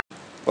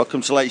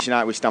Welcome to Latest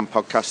United We Stand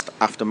podcast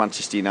after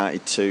Manchester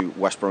United 2,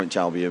 West Bromwich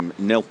Albion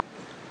 0.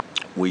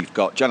 We've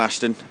got John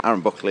Ashton,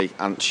 Aaron Buckley,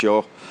 Ant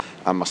Shaw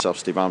and myself,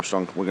 Steve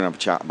Armstrong. We're going to have a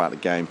chat about the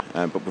game.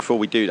 But before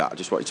we do that, I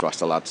just wanted to ask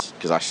the lads,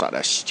 because I sat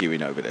there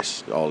stewing over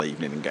this all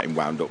evening and getting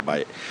wound up by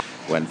it,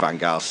 when Van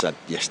Gaal said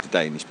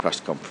yesterday in his press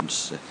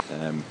conference,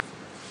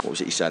 what was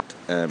it he said?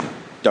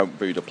 Don't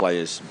boo the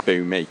players,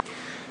 boo me,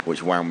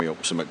 which wound me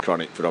up somewhat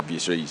chronic for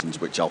obvious reasons,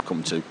 which I'll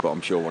come to, but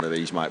I'm sure one of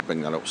these might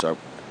bring that up. So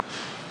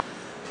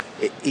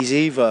he's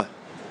either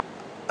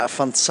a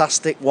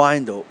fantastic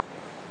wind-up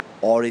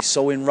or he's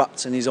so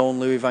enwrapped in his own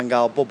Louis van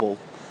Gaal bubble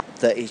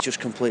that he's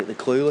just completely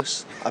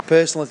clueless. I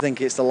personally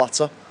think it's the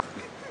latter.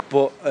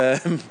 But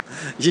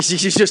you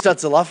just had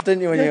to laugh,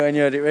 didn't you, when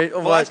you heard it? Right?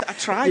 Otherwise, I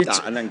tried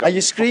that and then got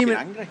fucking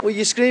angry. Well,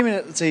 you're screaming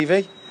at the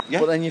TV, yeah.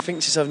 But then you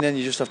think to yourself, and then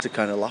you just have to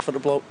kind of laugh at the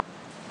bloke.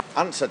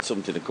 Ant said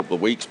something a couple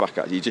of weeks back.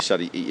 He just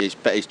said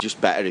it's just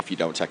better if you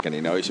don't take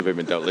any notice of him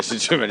and don't listen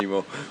to him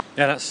anymore.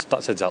 Yeah,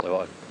 that's exactly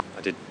what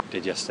I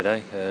did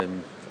yesterday.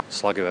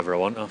 Slag whoever I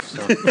want off.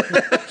 So.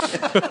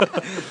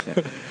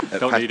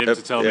 Don't need him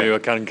to tell me who I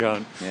can and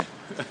can't. Yeah.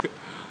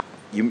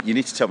 You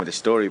need to tell me the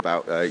story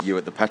about you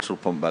at the petrol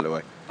pump, by the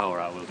way. Oh,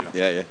 right, we'll do.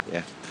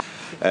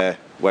 Yeah.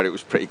 Where it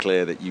was pretty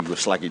clear that you were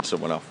slagging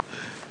someone off.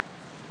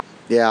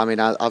 Yeah, I mean,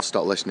 I've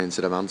stopped listening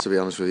to the man, to be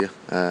honest with you.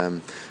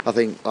 I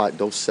think, like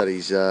Dove said,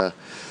 he's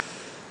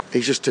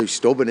just too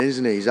stubborn,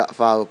 isn't he? He's that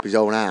far up his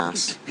own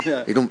arse.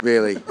 Yeah. He don't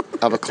really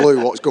have a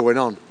clue what's going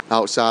on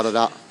outside of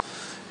that,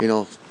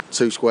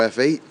 2 square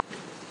feet.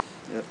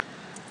 Yeah.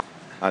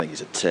 I think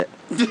he's a tit.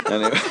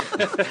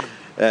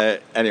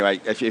 Anyway,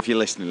 if you're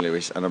listening,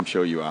 Lewis, and I'm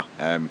sure you are,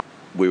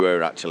 we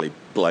were actually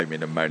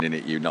blaming and moaning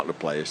at you, not the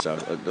players, so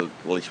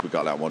at least we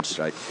got that one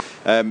straight.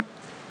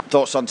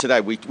 Thoughts on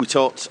today? We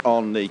talked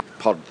on the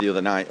pod the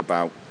other night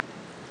about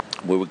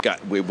we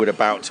were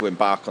about to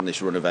embark on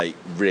this run of 8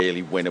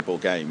 really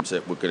winnable games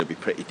that were going to be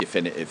pretty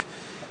definitive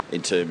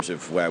in terms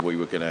of where we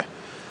were going to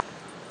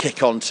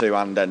kick on to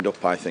and end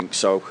up, I think.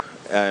 So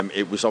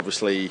it was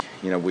obviously,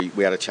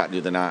 we had a chat the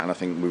other night and I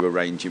think we were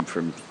ranging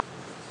from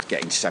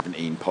getting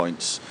 17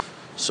 points.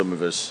 Some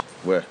of us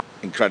were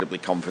incredibly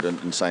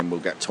confident and saying we'll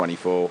get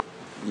 24.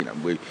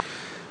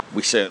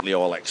 We certainly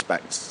all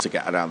expect to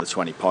get around the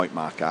 20-point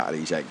mark out of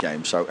these 8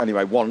 games. So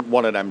anyway,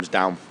 one of them's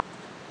down,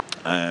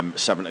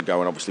 7 to go,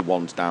 and obviously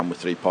one's down with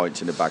 3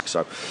 points in the bag.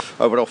 So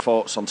overall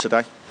thoughts on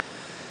today?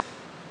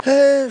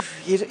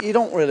 You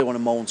don't really want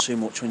to moan too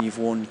much when you've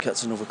won,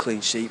 kept another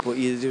clean sheet, but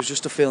there was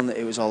just a feeling that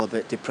it was all a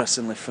bit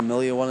depressingly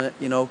familiar, wasn't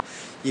it?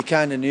 You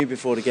kind of knew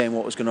before the game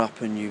what was going to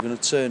happen. You're going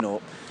to turn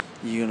up,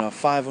 you're going to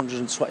have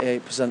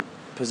 528%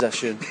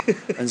 possession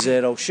and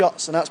 0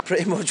 shots, and that's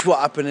pretty much what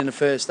happened in the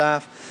first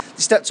half.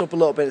 They stepped up a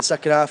little bit in the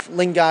second half.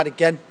 Lingard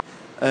again,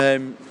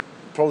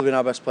 probably been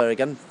our best player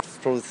again,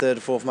 probably the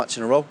 3rd or 4th match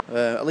in a row.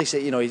 At least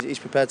he's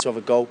prepared to have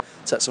a goal,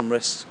 take some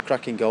risks,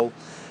 cracking goal.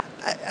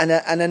 And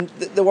then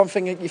the one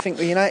thing you think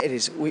with United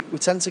is we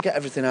tend to get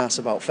everything arse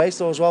about face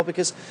though as well,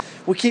 because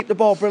we keep the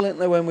ball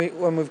brilliantly when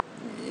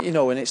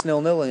it's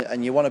 0-0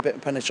 and you want a bit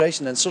of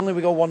penetration, then suddenly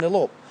we go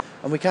 1-0 up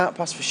and we can't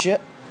pass for shit.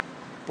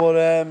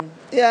 But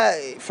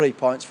 3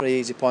 points, 3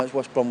 easy points.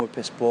 West Brom were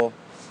piss poor.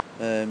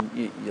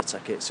 You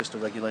take it. It's just a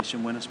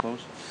regulation win, I suppose.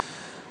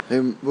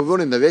 We're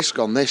running the risk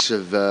on this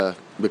of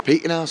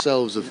repeating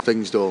ourselves if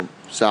things don't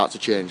start to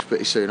change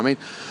pretty soon. I mean,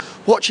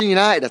 watching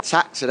United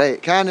attack today,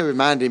 it kind of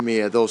reminded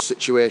me of those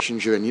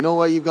situations you're in.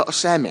 Where you've got a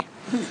semi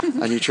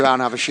and you try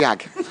and have a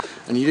shag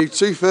and you do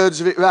 2/3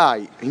 of it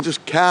right and you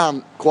just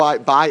can't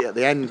quite bite at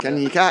the end, can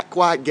you? You can't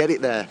quite get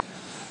it there.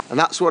 And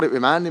that's what it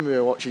reminded me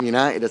of watching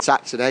United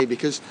attack today,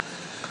 because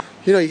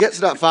you get to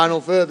that final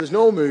third, there's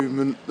no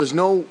movement, there's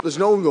no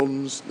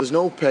runs, there's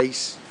no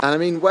pace. And I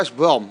mean, West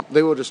Brom,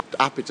 they were just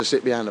happy to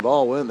sit behind the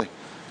ball, weren't they?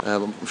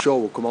 I'm sure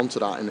we'll come on to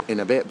that in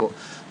a bit. But,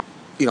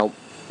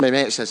 my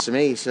mate says to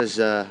me, he says,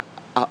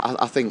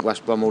 I think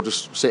West Brom will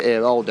just sit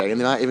here all day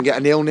and they might even get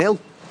a 0-0.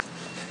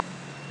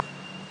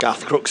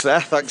 Garth Crooks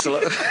there, thanks a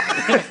lot.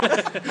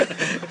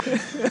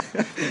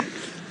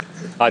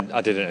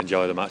 I didn't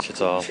enjoy the match at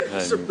all.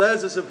 There's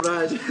a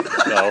surprise.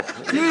 No.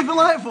 Do you even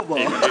like football?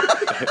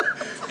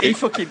 He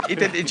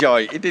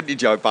didn't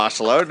enjoy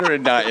Barcelona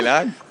in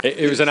 '99.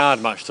 It was an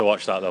hard match to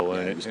watch, that though,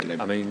 wasn't it?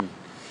 I mean,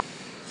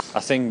 I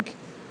think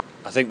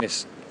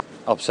this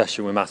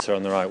obsession with Mata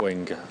on the right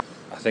wing,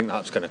 I think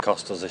that's going to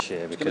cost us this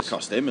year. Because it's going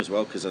to cost him as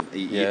well, because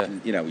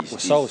we're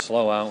so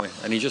slow, aren't we?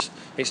 And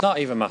it's not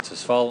even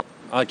Mata's fault.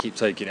 I keep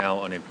taking it out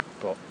on him,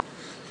 but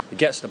he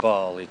gets the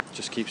ball, he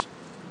just keeps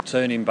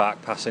turning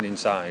back, passing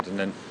inside, and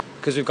then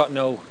because we've got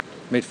no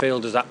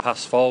midfielders that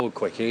pass forward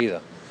quick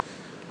either,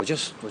 we're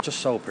just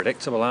so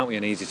predictable, aren't we,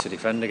 and easy to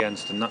defend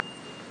against, and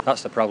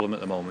that's the problem at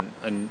the moment.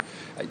 And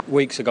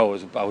weeks ago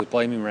I was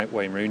blaming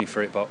Wayne Rooney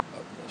for it, but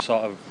I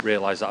sort of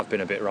realised that I've been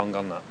a bit wrong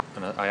on that,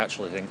 and I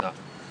actually think that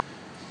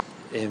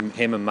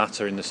him and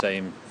Mata in the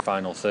same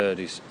final third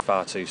is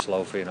far too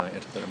slow for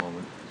United at the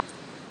moment.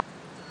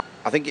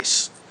 I think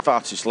it's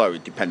far too slow,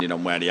 depending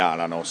on where they are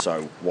and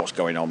also what's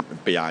going on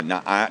behind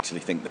that. I actually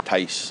think the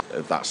pace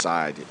of that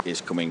side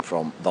is coming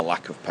from the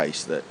lack of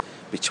pace that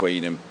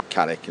between them,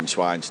 Carrick and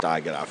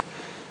Schweinsteiger have,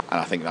 and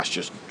I think that's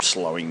just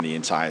slowing the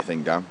entire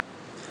thing down.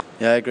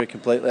 Yeah, I agree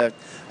completely.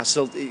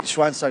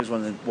 Schweinsteiger's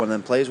one of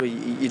them players where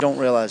you don't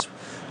realise.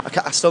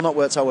 I still not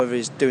worked out whether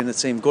he's doing the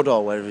team good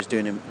or whether he's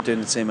doing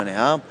the team any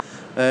harm.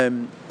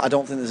 I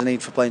don't think there's a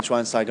need for playing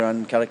Schweinsteiger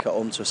and Carrick at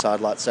home to a side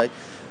like today.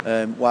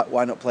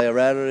 Why not play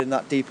Herrera in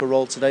that deeper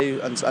role today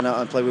and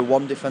play with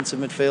one defensive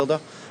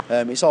midfielder?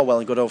 It's all well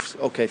and good.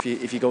 Okay,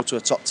 if you go to a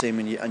top team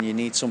and you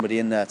need somebody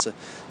in there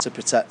to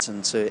protect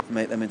and to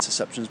make them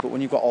interceptions, but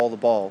when you've got all the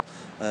ball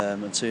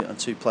and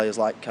two players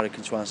like Carrick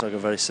and Schweinsteiger are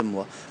very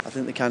similar, I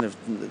think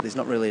there's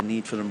not really a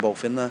need for them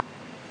both in there.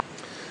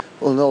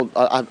 Well, no,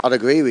 I'd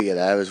agree with you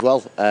there as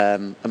well. I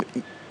mean,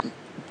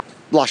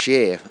 last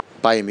year,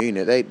 Bayern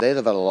Munich, they'd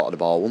have had a lot of the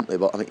ball, wouldn't they?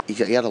 But I mean,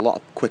 he had a lot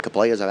of quicker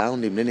players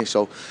around him, didn't he?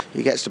 So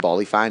he gets the ball,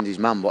 he finds his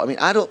man. But I mean,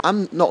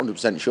 I'm not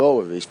 100% sure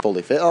whether he's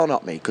fully fit or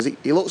not, because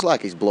he looks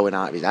like he's blowing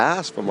out of his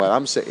arse from where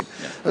I'm sitting.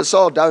 Yeah. I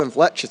saw Darren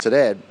Fletcher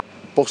today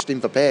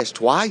busting for pace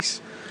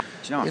twice.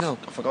 Do you know,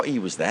 I forgot he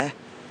was there,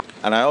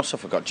 and I also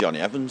forgot Johnny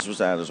Evans was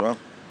there as well.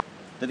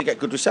 Did he get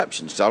good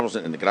receptions? Because I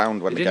wasn't in the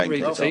ground when the game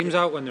didn't read the teams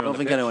out when they were on the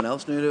pitch. I don't think anyone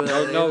else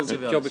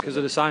knew. No, because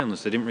of the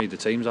silence. They didn't read the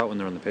teams out when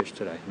they were on the pitch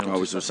today. Oh,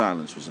 was there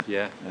silence, was it?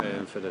 Yeah,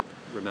 for the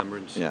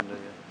remembrance. Yeah.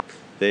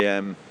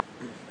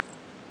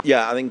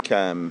 I think,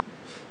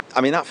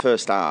 I mean, that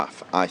first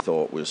half I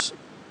thought was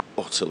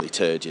utterly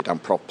turgid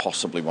and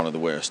possibly one of the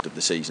worst of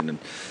the season. And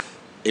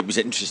it was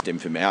interesting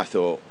for me. I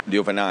thought the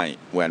other night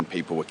when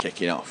people were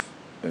kicking off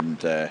and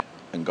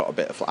got a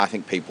bit of... I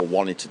think people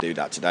wanted to do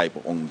that today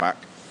but hung back.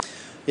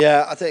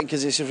 Yeah, I think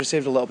because it's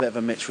received a little bit of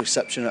a mixed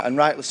reception, and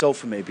rightly so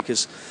for me,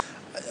 because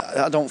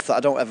I don't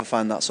ever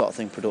find that sort of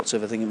thing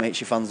productive. I think it makes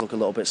your fans look a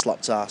little bit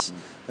slapped ass.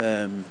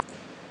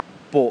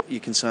 But you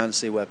can kind of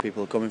see where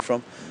people are coming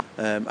from,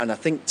 and I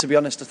think, to be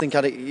honest,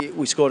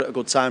 we scored at a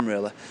good time.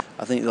 Really,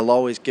 I think they'll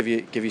always give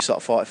you sort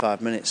of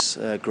 45 minutes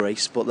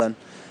grace, but then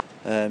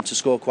to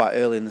score quite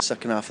early in the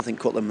second half, I think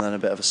cut them then a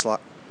bit of a slack.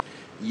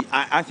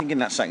 I think in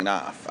that second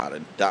half,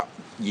 Aaron, that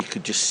you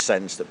could just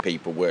sense that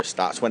people were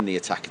that's when the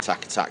attack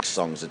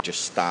songs had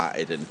just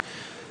started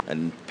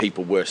and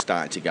people were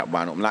starting to get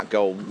wound up. And that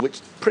goal,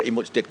 which pretty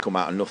much did come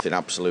out of nothing,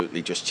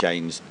 absolutely just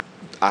changed,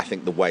 I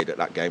think, the way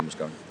that game was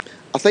going.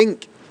 I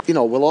think, we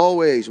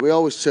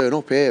always turn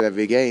up here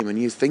every game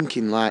and you're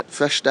thinking, like,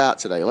 fresh start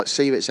today, let's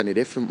see if it's any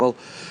different. Well,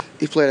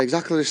 he played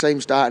exactly the same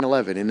starting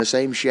 11 in the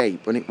same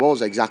shape, and it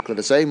was exactly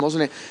the same,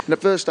 wasn't it? In the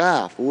first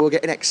half, we were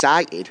getting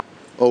excited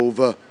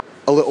over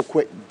a little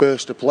quick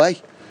burst of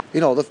play.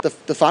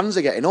 The fans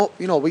are getting up.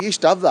 We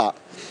used to have that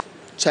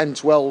 10,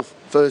 12,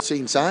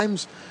 13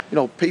 times.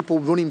 People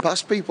running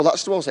past people.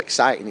 That's the most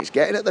exciting it's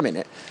getting at the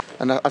minute.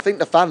 And I think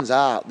the fans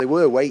they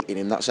were waiting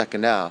in that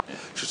second half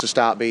just to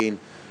start being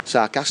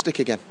sarcastic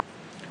again.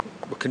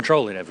 We're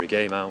controlling every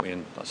game, aren't we?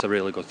 And that's a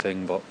really good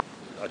thing, but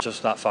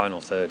just that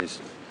final third is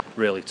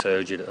really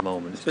turgid at the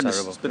moment. It's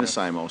terrible. It's been the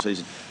same all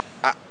season.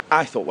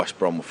 I thought West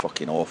Brom were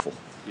fucking awful.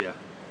 Yeah.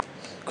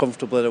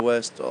 Comfortably the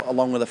worst,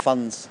 along with the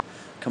fans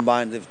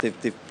combined.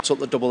 They've took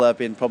the double there,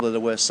 being probably the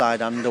worst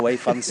side and away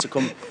fans to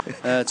come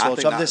to Old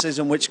Trafford this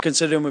season, which,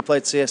 considering we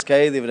played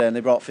CSK the other day and they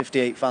brought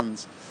 58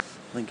 fans,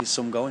 I think is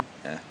some going.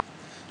 Yeah.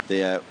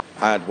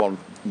 I had one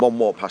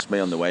walk past me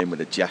on the way in with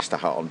a Jester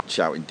hat on,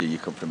 shouting, "Do you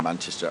come from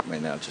Manchester?" at me,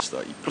 and I just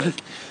thought, you prick.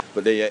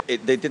 But they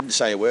didn't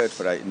say a word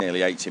for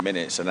nearly 80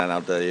 minutes, and then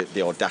had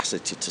the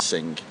audacity to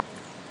sing.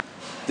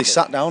 They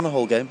sat down the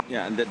whole game.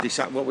 Yeah, and they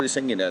sat. What were they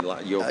singing?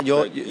 Like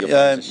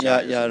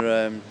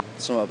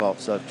something about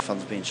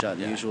fans being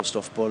shouted, the usual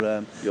stuff.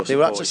 But they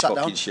were actually sat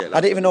down. I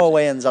didn't even know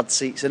away ends had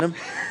seats in them,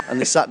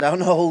 and they sat down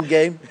the whole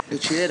game. They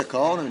cheered a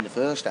corner in the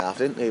first half,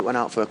 didn't they? It went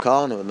out for a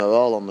corner, and they're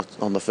all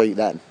on the feet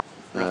then.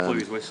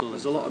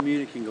 There's a lot of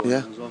Munich going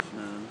on as well.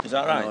 Is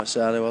that right?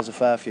 There was a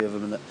fair few of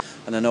them,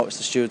 and I noticed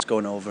the stewards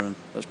going over, and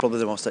that's probably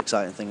the most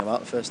exciting thing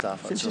about the first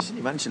half. It's interesting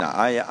you mention that.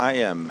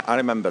 I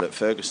remember at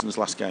Ferguson's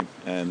last game,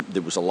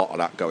 there was a lot of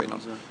that going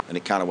on, and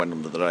it kind of went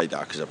under the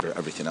radar because of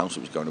everything else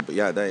that was going on. But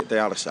yeah, they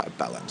are a set of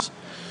bellends.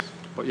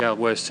 But yeah,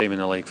 worst team in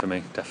the league for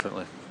me,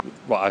 definitely.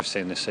 What I've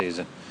seen this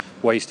season,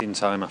 wasting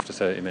time after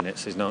 30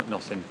 minutes is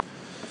nothing.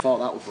 I thought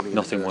that was funny.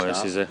 Nothing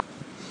worse, is it?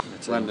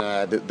 When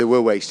they were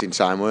wasting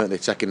time, weren't they?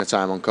 Taking the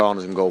time on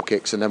corners and goal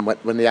kicks, and then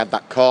when they had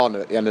that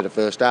corner at the end of the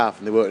first half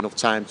and there weren't enough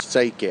time to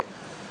take it,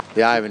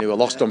 the irony were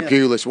lost on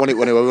Pulis, won it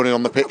when they were running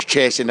on the pitch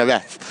chasing the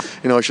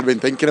ref. I should have been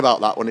thinking about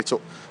that when it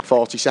took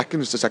 40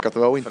 seconds to take a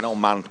throw in. If an old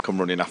man come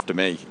running after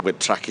me with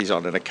trackies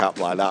on and a cap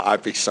like that,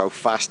 I'd be so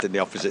fast in the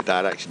opposite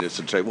direction of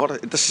some train.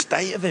 The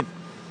state of him!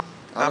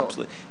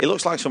 Absolutely. He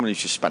looks like someone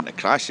who's just spent a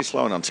crisis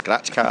loan on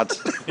scratch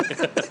cards.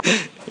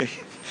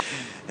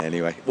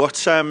 Anyway,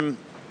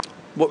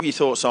 what were your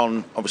thoughts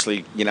on,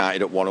 obviously,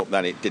 United at 1-up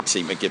then? It did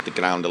seem to give the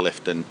ground a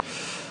lift, and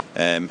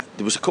there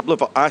was a couple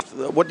of...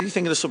 what do you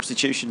think of the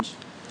substitutions?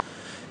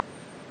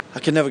 I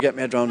can never get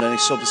my head around any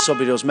sub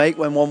he does make.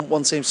 When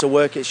one seems to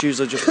work, it's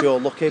usually just pure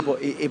lucky.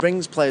 But he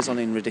brings players on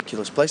in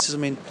ridiculous places. I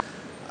mean,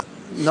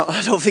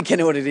 I don't think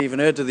anyone had even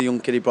heard of the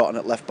young kid he brought on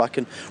at left back.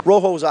 And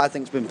Rojo's, I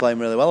think, has been playing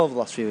really well over the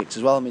last few weeks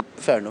as well. I mean,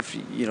 fair enough.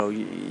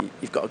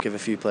 You've got to give a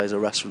few players a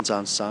rest from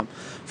time to time.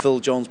 Phil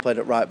Jones played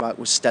at right back,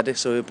 was steady,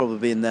 so he'll probably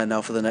be in there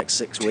now for the next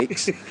 6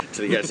 weeks.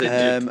 Till he gets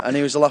injured. And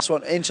he was the last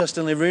one.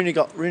 Interestingly, Rooney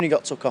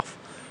got took off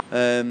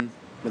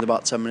with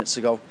about 10 minutes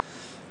to go.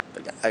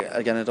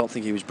 Again, I don't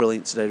think he was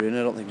brilliant today, Rooney.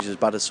 I don't think he was as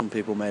bad as some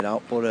people made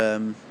out. But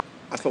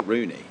I thought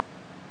Rooney,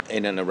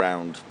 in and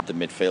around the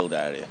midfield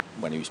area,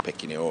 when he was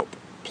picking it up,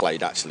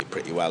 played actually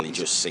pretty well. He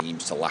just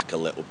seems to lack a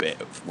little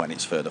bit of when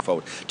it's further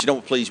forward. Do you know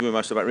what pleased me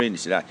most about Rooney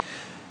today?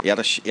 He had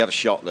a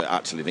shot that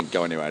actually didn't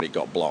go anywhere. It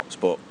got blocked,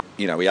 but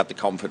he had the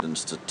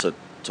confidence to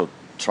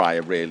try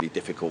a really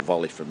difficult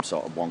volley from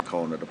sort of one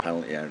corner of the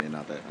penalty area and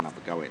have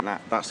a go at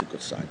it. That's a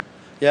good sign.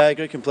 Yeah, I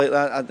agree completely.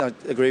 I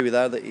agree with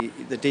that.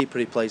 The deeper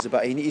he plays, the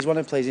better. He's one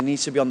of the players who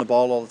needs to be on the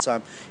ball all the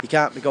time. He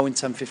can't be going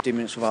 10-15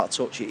 minutes without a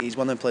touch. He's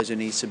one of the players who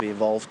needs to be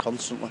involved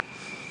constantly.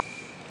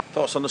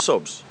 Thoughts on the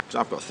subs? Because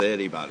I've got a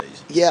theory about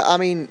these. Yeah, I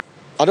mean,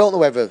 I don't know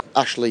whether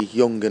Ashley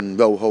Young and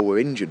Rojo were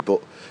injured,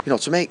 but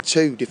to make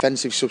 2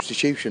 defensive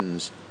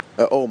substitutions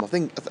at home, I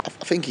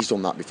think he's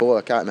done that before.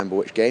 I can't remember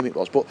which game it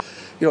was, but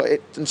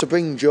and to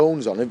bring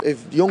Jones on,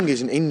 if Young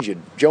isn't injured,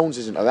 Jones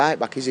isn't a right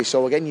back, is he?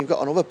 So again, you've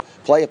got another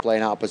player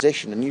playing out of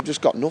position, and you've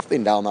just got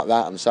nothing down that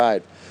right hand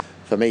side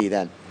for me.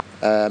 Then,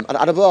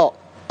 I'd have brought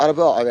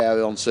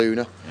Herrera on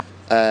sooner.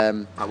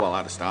 I'd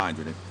have started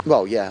with him.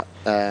 Well, yeah.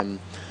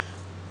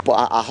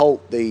 But I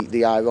hope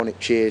the ironic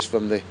cheers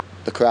from the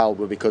crowd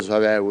were because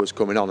Herrera was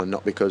coming on and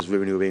not because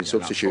Rooney were being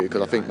substituted,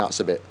 because I think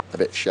that's a bit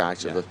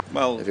shite if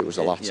it was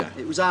the latter.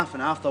 It was half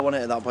and half though,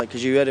 wasn't it, at that point,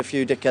 because you had a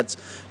few dickheads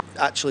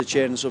actually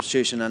cheering the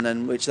substitution,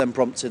 and which then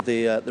prompted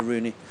the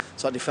Rooney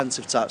sort of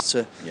defensive types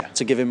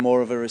to give him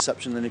more of a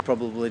reception than he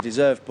probably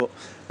deserved. But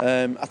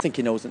I think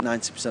he knows that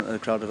 90% of the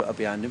crowd are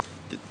behind him.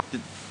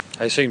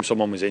 I assume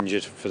someone was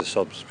injured for the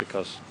subs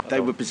because they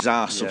were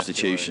bizarre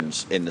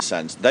substitutions in the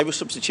sense they were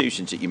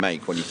substitutions that you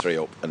make when you're 3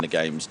 up and the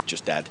game's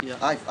just dead. Yeah.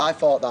 I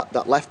thought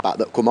that left back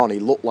that come on, he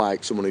looked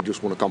like someone who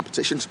just won a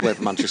competition to play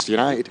for Manchester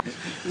United.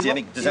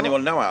 Does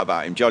anyone know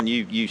about him, John?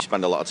 You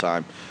spend a lot of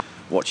time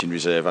watching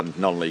reserve and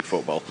non-league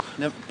football.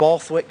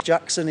 Borthwick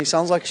Jackson. He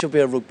sounds like he should be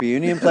a rugby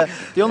union player.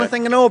 The only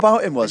thing I know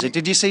about him was,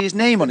 did you see his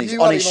name on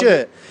his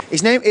shirt?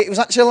 His name, it was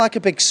actually like a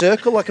big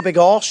circle, like a big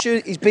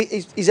horseshoe.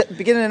 He's at the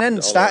beginning and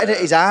end. Started at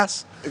his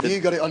arse. If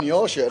you got it on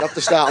your shirt, I'd have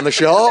to start on the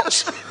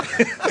shorts.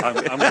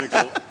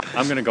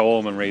 I'm going to go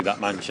home and read that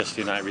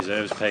Manchester United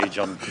reserves page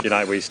on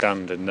United We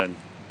Stand and then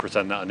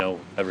pretend that I know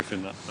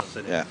everything that's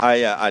in it. Yeah,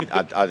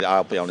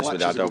 I'll be honest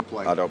with you.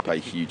 I don't pay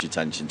huge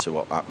attention to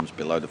what happens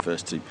below the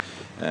first team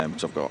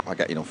because I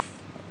get enough.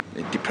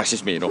 It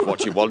depresses me enough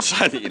watching one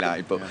side at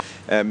United. But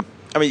I mean,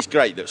 it's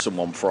great that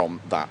someone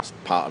from that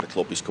part of the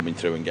club is coming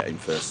through and getting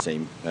first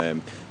team.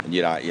 And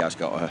you're right, he has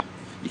got a.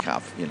 You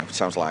can't,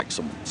 sounds like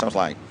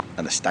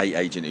an estate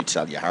agent who'd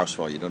sell your house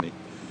for you, doesn't he?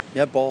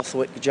 Yeah,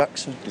 Borthwick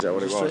Jackson. Is that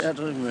what it was? That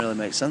doesn't even really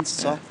make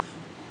sense at all.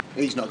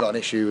 He's not got an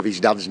issue with his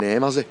dad's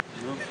name, has he?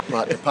 No.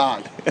 Like the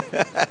pie.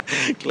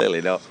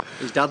 Clearly not.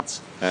 His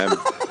dad's.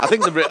 I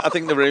think the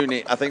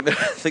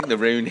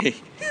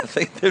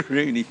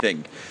Rooney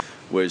thing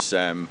was.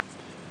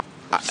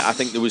 I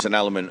think there was an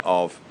element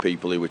of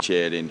people who were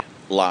cheering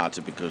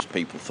larger because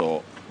people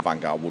thought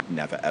Van Gaal would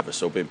never ever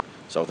sub him.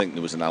 So I think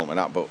there was an element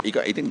of that, but he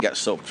didn't get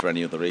subbed for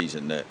any other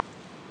reason that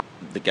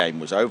the game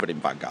was over in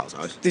Van Gaal's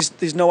eyes.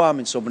 There's no harm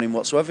in subbing him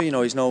whatsoever.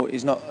 He's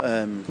not.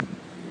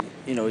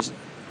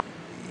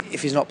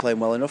 If he's not playing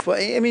well enough,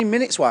 but I mean,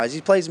 minutes-wise, he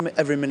plays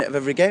every minute of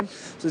every game.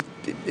 So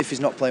if he's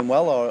not playing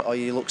well or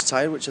he looks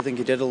tired, which I think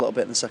he did a little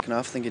bit in the second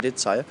half, I think he did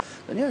tire,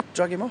 then yeah,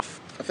 drag him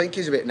off. I think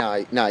he's a bit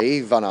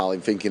naive, Van Gaal,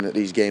 in thinking that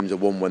these games are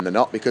won when they're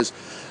not, because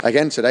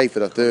again today, for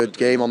the 3rd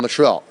game on the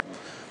trot,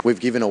 we've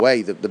given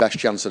away the best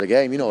chance of the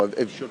game.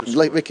 If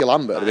Ricky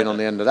Lambert had been on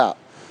the end of that,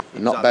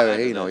 and not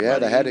Berahino,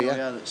 the header,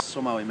 yeah.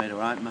 Somehow he made a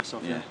right mess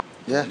of it.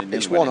 Yeah,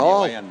 it's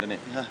 1-1.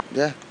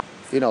 Yeah.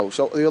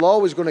 So you're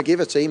always going to give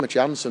a team a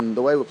chance, and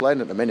the way we're playing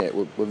at the minute,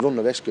 we've run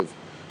the risk of,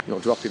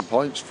 dropping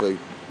points through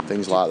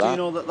things like that. Do you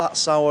know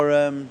that's our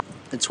in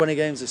 20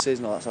 games this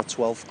season? That's our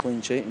 12th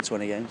clean sheet in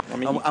 20 games,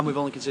 and we've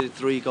only conceded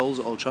 3 goals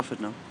at Old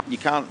Trafford now. You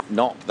can't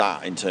knock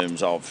that in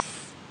terms of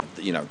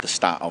the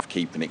start of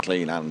keeping it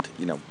clean, and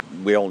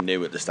we all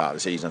knew at the start of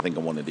the season. I think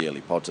on one of the early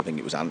pods, I think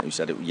it was Ant who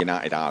said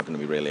United are going to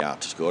be really hard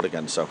to score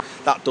again. So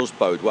that does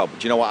bode well.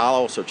 But you know what? I'll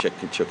also chuck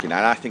in,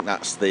 and I think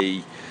that's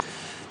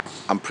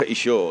I'm pretty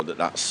sure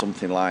that's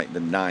something like the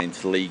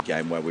 9th league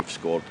game where we've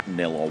scored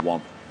 0 or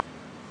 1.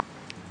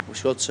 We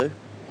scored 2.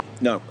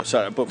 No,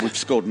 sorry, but we've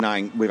scored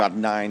 9. We've had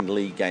 9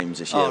 league games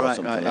this year or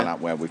something like that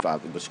where we've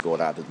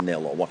scored either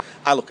 0 or 1.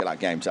 I look at that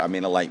game. I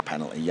mean, a late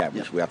penalty. We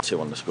had 2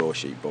 on the score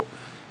sheet, but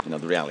the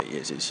reality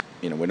is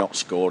we're not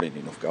scoring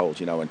enough goals.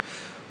 And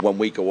when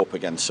we go up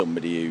against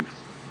somebody who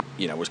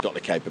has got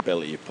the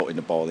capability of putting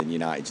the ball in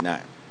United's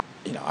net,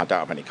 I don't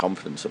have any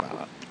confidence about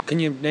that. Can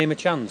you name a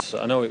chance?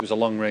 I know it was a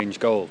long-range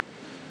goal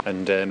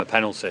and a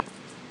penalty,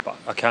 but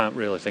I can't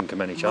really think of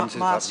many chances.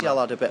 Martial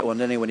had a better one,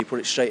 didn't he, when he put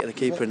it straight at the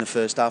keeper in the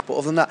first half. But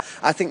other than that,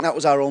 I think that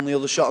was our only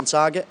other shot on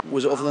target.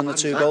 Was it other than the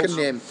 2 goals? I can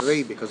name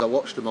 3 because I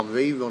watched them on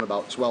rerun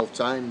about 12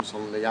 times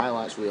on the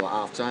highlights reel at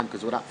half time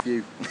because there were that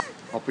few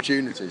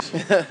opportunities.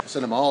 I've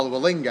seen them all. There were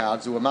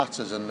Lingards, there were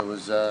Matters, and there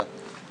was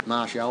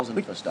Martial's in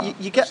the first half.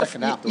 You get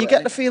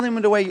the feeling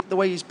with the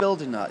way he's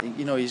building that.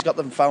 You know, he's got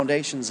them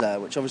foundations there,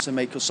 which obviously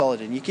make us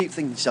solid. And you keep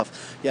thinking to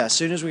yourself, yeah, as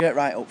soon as we get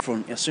right up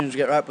front,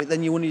 but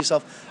then you wonder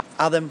yourself,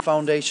 are them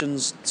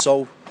foundations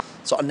so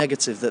sort of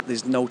negative that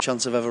there's no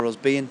chance of ever us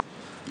being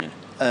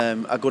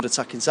a good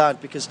attacking side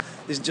because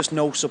there's just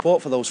no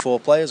support for those 4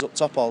 players up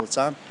top all the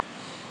time.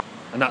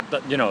 And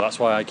that you know, that's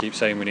why I keep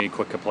saying we need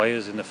quicker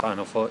players in the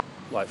final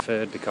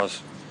third,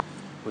 because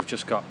we've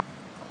just got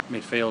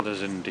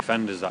midfielders and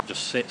defenders that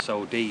just sit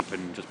so deep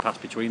and just pass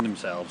between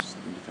themselves.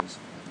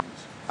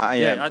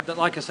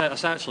 Like I said,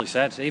 I actually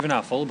said, even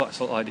our fullbacks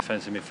look like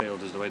defensive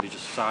midfielders, the way they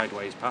just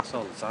sideways pass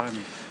all the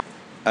time.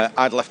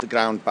 I'd left the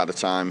ground by the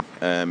time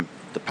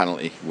the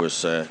penalty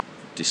was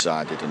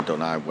decided and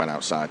done. I went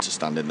outside to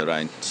stand in the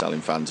rain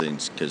selling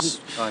fanzines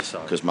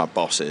because my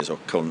boss is a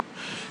cunt.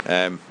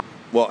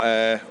 What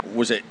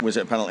was it? Was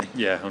it a penalty?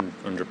 Yeah,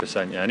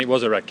 100%. Yeah, and it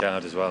was a red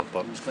card as well.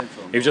 But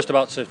he was just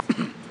about to.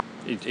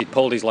 He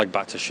pulled his leg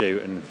back to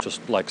shoot and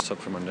just legs took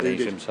from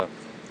underneath him. So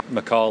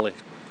Macaulay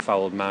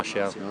fouled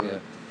Martial. Yeah.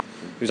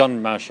 He was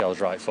on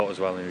Martial's right foot as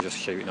well, and he was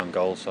just shooting on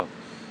goal. So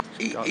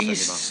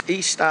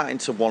he's starting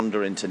to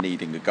wander into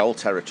needing a goal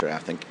territory, I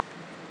think.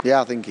 Yeah,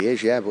 I think he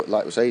is. Yeah, but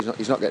like we say,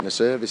 he's not getting a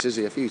service, is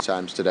he? A few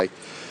times today,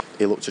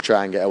 he looked to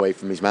try and get away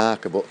from his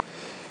marker, but.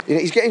 You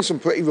know, he's getting some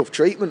pretty rough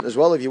treatment as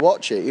well. If you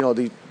watch it, you know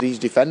these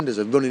defenders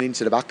are running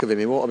into the back of him.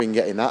 He won't have been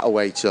getting that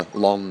away to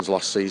Lons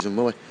last season,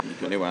 will he?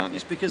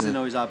 It's because they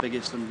know he's our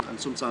biggest and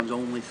sometimes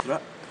only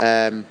threat.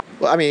 Well,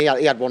 I mean,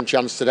 he had one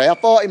chance today. I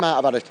thought he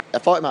might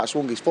have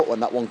swung his foot when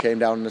that one came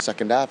down in the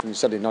second half, and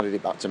instead he nodded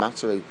it back to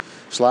Mata, who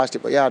sliced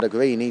it. But yeah, I'd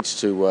agree. He needs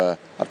to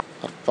I'd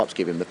perhaps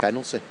give him the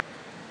penalty.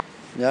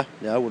 Yeah,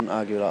 I wouldn't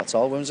argue that at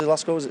all. When was his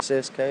last goal? Was it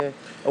CSK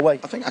away?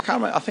 I can't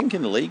remember. I think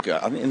in the league.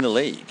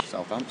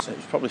 Southampton. It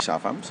was probably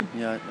Southampton.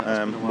 Yeah,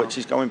 which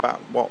is going back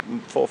 4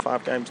 or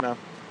 5 games now.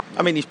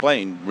 I mean, he's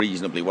playing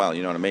reasonably well.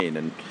 You know what I mean?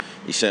 And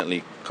he's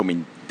certainly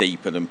coming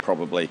deeper than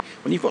probably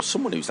when you've got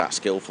someone who's that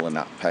skillful and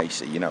that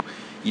pacey. You know,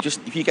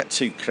 if you get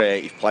 2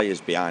 creative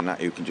players behind that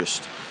who can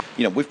just,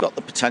 you know, we've got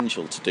the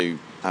potential to do.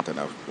 I don't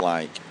know,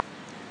 like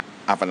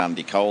have an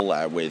Andy Cole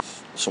there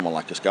with someone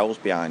like a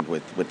Scholes behind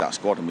with that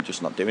squad, and we're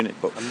just not doing it.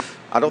 But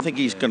I don't think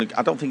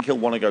he'll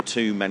want to go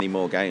too many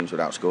more games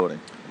without scoring.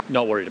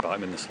 Not worried about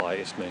him in the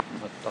slightest, mate.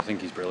 I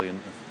think he's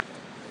brilliant.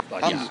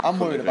 I'm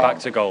worried about back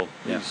to goal.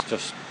 Yeah. He's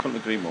just couldn't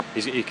agree more.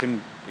 He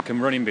can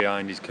run in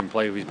behind. He can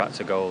play with his back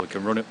to goal. He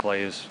can run at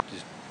players.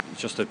 He's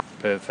just a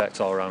perfect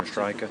all-round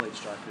striker.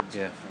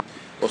 Yeah.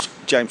 Well,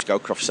 James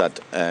Scowcroft said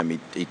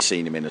he'd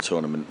seen him in a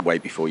tournament way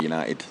before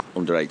United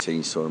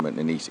under-18s tournament,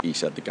 and he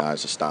said the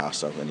guy's a star.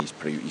 So, and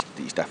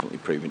he's definitely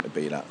proven to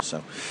be that.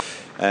 So,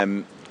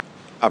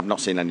 I've not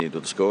seen any of the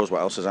other scores.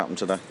 What else has happened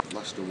today?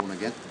 Leicester won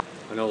again.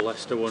 I know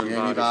Leicester won.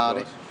 Jamie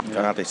Vardy.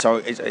 Vardy. So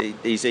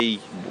is he?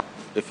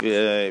 If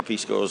he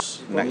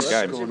scores next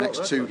game,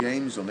 next 2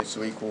 games on it,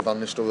 so equal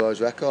Van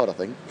Nistelrooy's record, I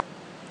think.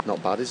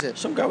 Not bad, is it?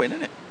 Some going,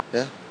 isn't it?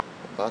 Yeah,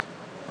 not bad.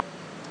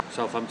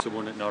 Southampton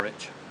won at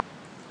Norwich.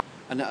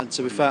 And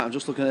to be fair, I'm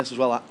just looking at this as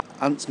well.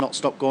 Ant's not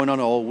stopped going on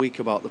all week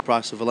about the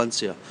price of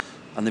Valencia,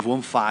 and they've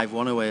won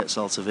 5-1 away at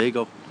Celta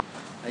Vigo.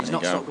 He's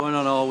not stopped going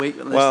on all week.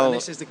 And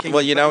this is the king.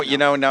 Well,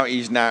 now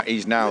he's now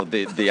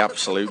the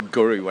absolute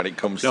guru when it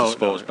comes to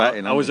sports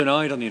betting. I was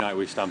annoyed on the United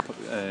We Stand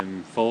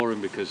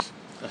forum because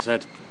I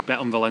said bet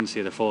on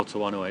Valencia, the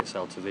 4-1 away at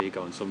Celta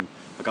Vigo, and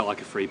I got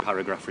like a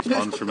 3-paragraph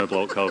response from a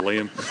bloke called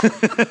Liam.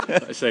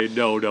 I say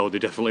no, they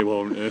definitely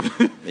won't.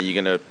 Are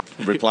you going to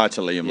reply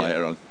to Liam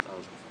later on?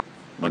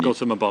 I'll go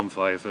to my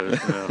bonfire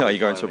first. No, you're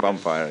going to a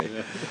bonfire.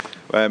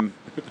 Yeah.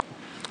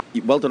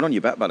 Well done on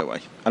your bet, by the way.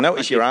 I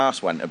noticed your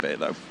arse went a bit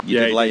though.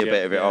 You did lay a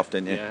bit of it off,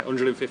 didn't you? Yeah,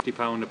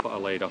 £150 I put a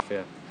laid off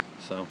here.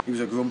 So he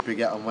was a grumpy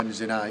get on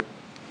Wednesday night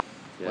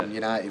when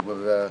United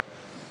were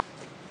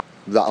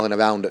rattling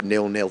around at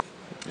 0-0.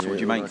 So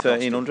would you make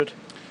 1,300?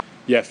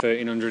 Yeah,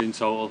 1,300 in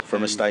total for a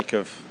mistake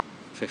of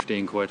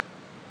 £15.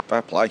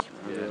 Fair play.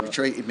 He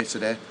treated me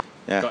today.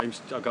 Yeah.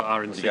 I got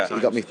Aaron 6. He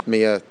got me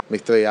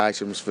 3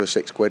 items for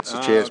 £6.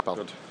 So cheers, pal.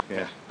 Good.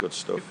 Yeah, good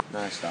stuff.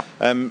 Nice that.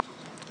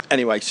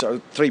 Anyway,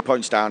 so 3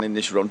 points down in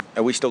this run.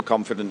 Are we still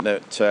confident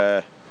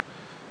that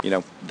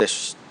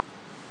this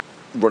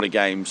run of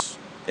games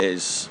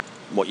is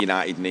what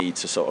United need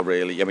to sort of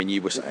really? I mean,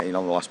 you were saying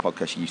on the last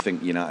podcast you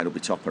think United will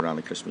be top around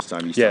the Christmas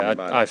time.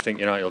 I think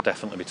United will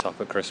definitely be top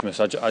at Christmas.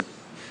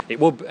 It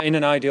would, in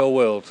an ideal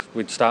world,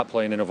 we'd start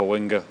playing another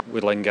winger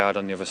with Lingard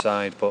on the other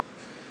side, but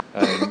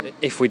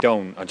if we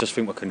don't, I just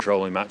think we're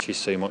controlling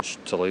matches too much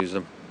to lose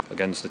them.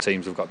 against the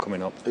teams we've got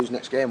coming up. Who's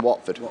next game?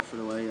 Watford. Watford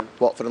away, yeah.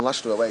 Watford and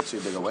Leicester away, 2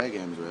 big away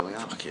games, really.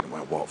 Aren't Fucking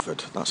well,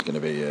 Watford. That's going to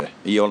be. Are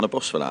you on the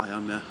bus for that? I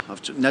am, yeah.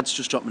 Ned's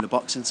just dropped me the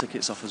boxing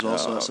tickets off as well,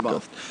 so it's about a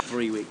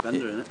 3-week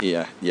bender, isn't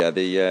it?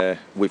 Yeah.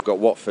 We've got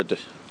Watford.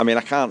 I mean,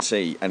 I can't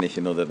see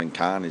anything other than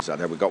Carney's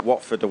there. We've got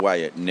Watford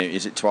away at noon.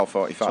 Is it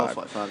 12:45?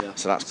 12:45, yeah.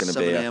 So that's going to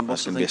 7 be a.m.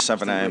 bus, a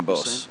 7 I a.m. think,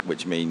 bus,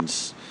 which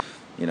means,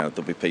 you know,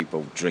 there'll be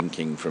people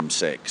drinking from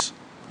 6.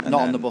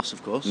 Not on the bus,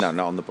 of course. No,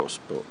 not on the bus,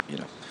 but you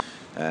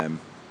know.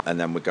 And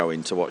then we're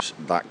going to watch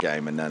that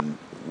game, and then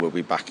we'll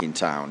be back in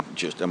town.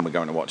 And we're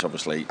going to watch,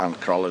 obviously,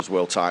 Ant Croller's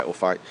world title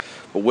fight.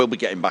 But we'll be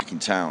getting back in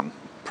town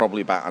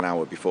probably about an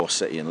hour before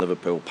City and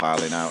Liverpool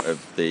piling out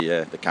of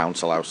the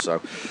council house.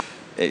 So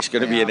it's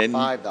going to be an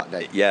 5 that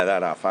day. Yeah,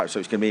 they're at 5. So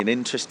it's going to be an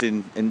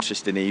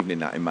interesting evening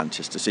that in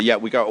Manchester. So yeah,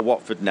 we go to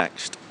Watford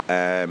next.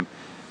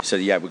 So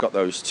yeah, we've got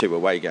those 2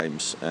 away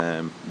games.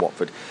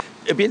 Watford.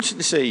 It'd be interesting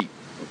to see.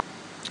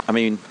 I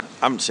mean,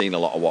 I haven't seen a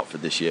lot of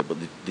Watford this year, but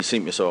they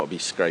seem to sort of be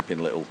scraping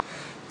little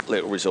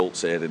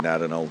results here and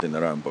there and holding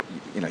their own. But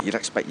you know, you'd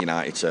expect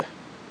United to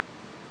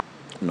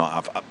not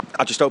have.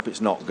 I just hope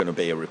it's not going to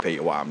be a repeat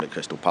of what happened at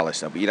Crystal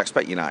Palace now. But you'd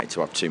expect United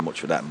to have too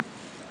much for them.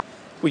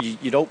 Well,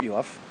 you'd hope you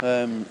have.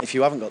 If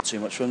you haven't got too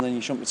much for them, then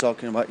you shouldn't be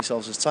talking about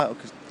yourselves as title.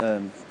 Cause,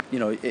 you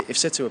know, if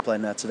City were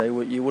playing there today,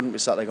 you wouldn't be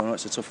sat there going, "Oh,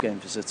 it's a tough game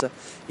for City."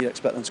 You'd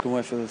expect them to come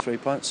away for the 3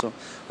 points. So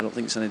I don't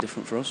think it's any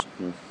different for us.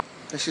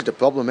 This is the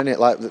problem, isn't it?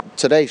 Like,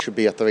 today should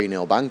be a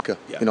 3-0 banker.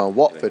 Yeah. You know,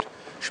 Watford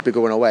should be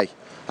going away.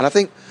 And I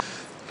think,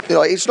 you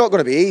know, it's not going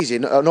to be easy.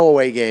 No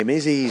away game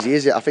is easy,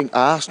 is it? I think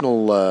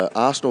Arsenal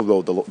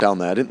rode the luck down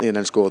there, didn't they? And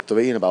then scored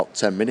 3 in about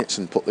 10 minutes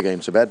and put the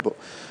game to bed. But,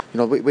 you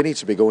know, we need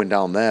to be going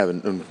down there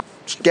and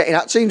getting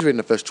at teams within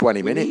the first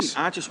 20 minutes.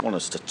 I just want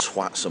us to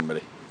twat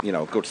somebody. You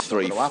know, a good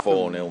 3-4-0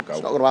 goal.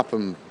 It's not going to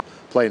happen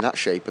playing that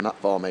shape and that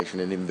formation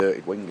in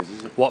inverted wingers,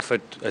 is it? Watford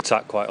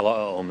attack quite a lot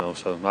at home though,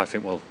 so I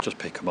think we'll just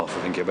pick them off.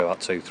 I think it'll be about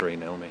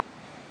 2-3-0 me.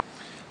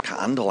 Can't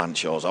handle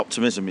Anshaw's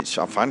optimism.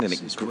 I'm finding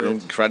it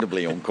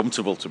incredibly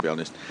uncomfortable, to be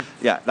honest.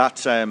 Yeah,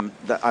 that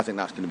I think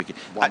that's going to be good.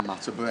 One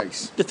matter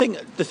brace. I'll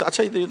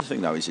tell you the other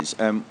thing though is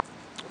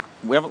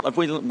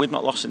we've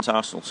not lost since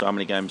Arsenal. So how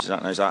many games is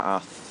that now? Is that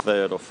our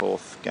 3rd or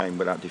 4th game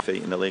without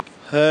defeat in the league?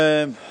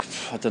 I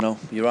don't know.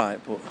 You're right,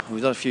 but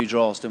we've had a few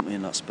draws, didn't we,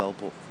 in that spell?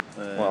 But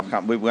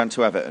we went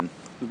to Everton,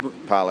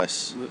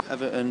 Palace.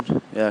 Everton,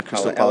 yeah,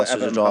 Crystal Palace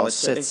was a draw.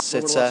 City.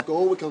 City. The last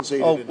goal we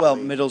conceded. Oh well,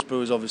 Middlesbrough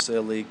was obviously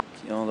a league.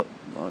 You know,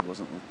 that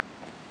wasn't.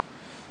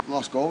 The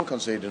last goal we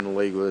conceded in the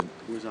league was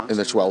in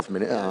the 12th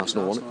minute at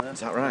Arsenal, wasn't it? Is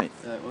that right?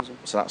 Yeah, it was.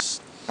 So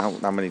that's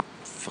how many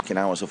fucking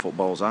hours of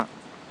football is that?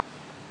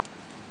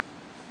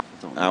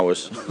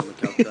 Hours.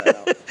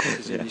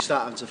 You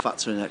start having to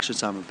factor in extra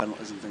time and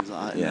penalties and things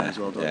like that in there as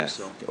well, don't you?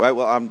 So.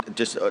 Well, I'm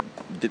just.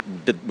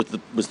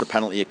 Was the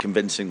penalty a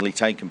convincingly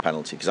taken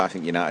penalty? Because I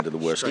think United are the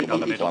worst team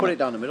on the planet. Put it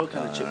down the middle,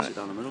 kind of chips it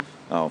down the middle.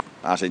 Oh,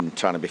 as in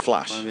trying to be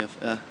flash? Yeah.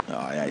 Oh,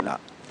 I hate that.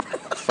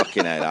 I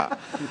fucking hate that.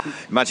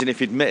 Imagine if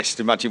he'd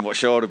missed. Imagine what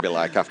Shaw would be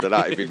like after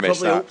that if he'd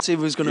missed probably that. hoped he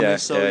was going to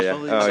miss.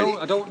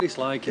 I don't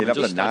dislike him. He'd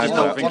have the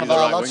knife. One of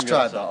our lads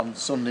tried that on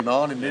Sunday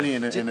morning, didn't he?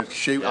 In a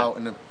shootout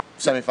in the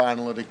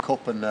semi-final of the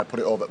cup and put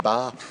it over at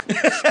Bar.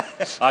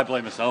 I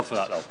blame myself for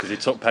that though, because he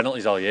took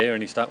penalties all year,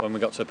 and when we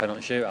got to a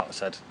penalty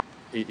shootout,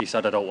 he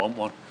said I don't want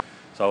one.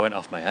 So I went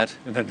off my head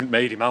and then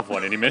made him have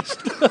one, and he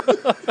missed.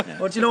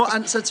 Well, do you know what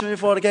Ant said to me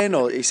before the game?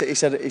 No, he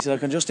said I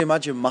can just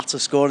imagine Mata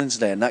scoring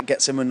today, and that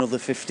gets him another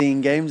 15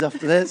 games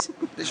after this.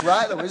 It's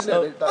right though,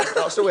 isn't it?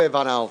 That's the way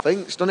Van Gaal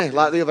thinks, doesn't he?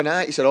 Like the other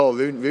night, he said, "Oh,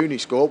 Rooney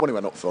scored when he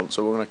went up front,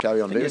 so we're going to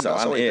carry on doing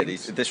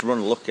that." This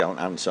run, look on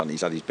Ant's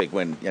he's had his big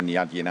win, and he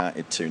had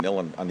United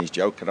 2-0, and he's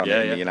joking on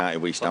in the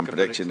United We Stand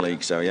Prediction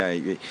League. So yeah,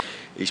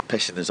 he's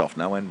pissing us off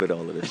now, with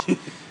all of this.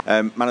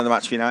 Man of the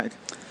match for United.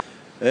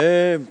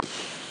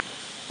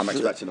 I'm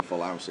expecting a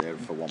full house here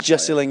for one.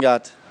 Jesse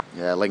Lingard.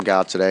 Yeah,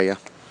 Lingard today, yeah.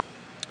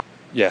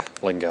 Yeah,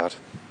 Lingard.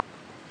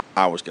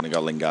 I was going to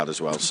go Lingard as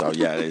well, so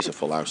yeah, it is a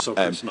full house. So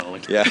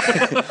Smalling. Yeah,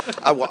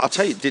 I'll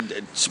tell you,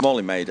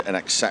 Smalling made an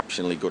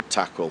exceptionally good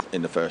tackle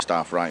in the first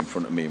half, right in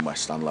front of me and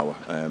West Stand Lower,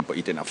 but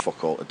he didn't have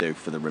fuck all to do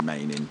for the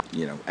remaining,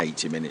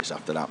 80 minutes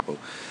after that. But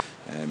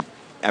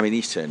I mean,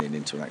 he's turning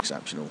into an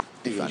exceptional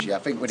defender. Yeah, I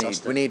think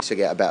we need to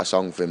get a better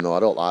song for him though.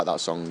 I don't like that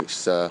song.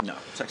 It's no,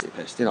 takes the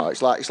piss.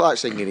 It's like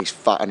singing he's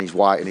fat and he's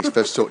white and his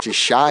first touch is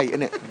shy,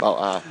 isn't it?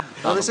 About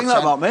they sing that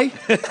about me.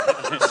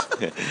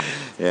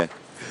 Yeah.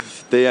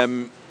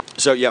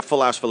 So yeah,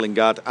 full house for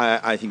Lingard.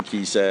 I think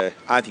he's.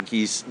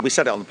 We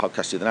said it on the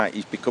podcast the other night.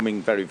 He's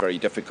becoming very, very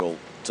difficult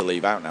to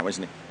leave out now,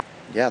 isn't he?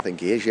 Yeah, I think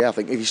he is. Yeah, I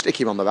think if you stick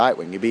him on the right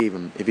wing, he'd be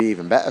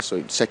even better. So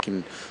he'd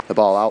taking the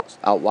ball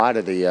out wide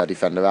of the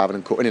defender rather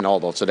than cutting in.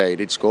 Although today he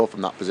did score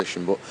from that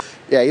position, but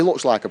yeah, he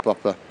looks like a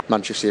proper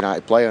Manchester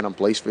United player, and I'm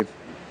pleased for him.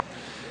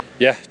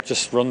 Yeah,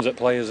 just runs at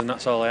players, and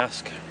that's all I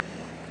ask.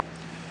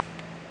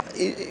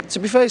 To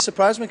be fair, he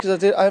surprised me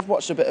because I've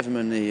watched a bit of him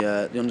in the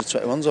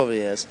under-21s over the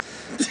years,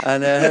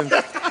 and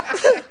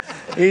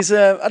He's he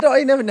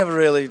never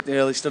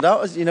really stood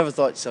out. You never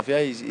thought to yourself,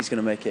 yeah, he's going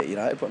to make it at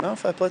United. But now,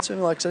 fair play to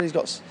him. Like I said, he's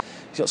got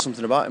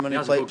something about him, and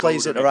he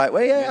plays it the right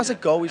way. Yeah, he has a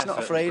go. He's not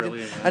afraid.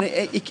 And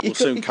he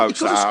soon coach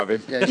that out of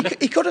him. Yeah,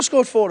 he could have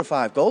scored 4 or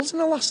 5 goals in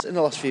the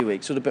last few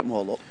weeks with a bit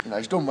more luck. You know,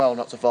 he's done well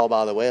not to fall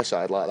by the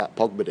wayside like that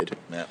Pogba did.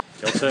 Yeah.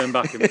 He'll turn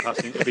back and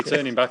he'll be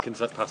turning back and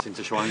passing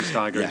to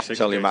Schweinsteiger. Yeah,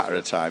 it's only a matter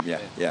of time.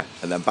 Yeah,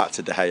 and then back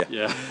to De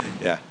Gea.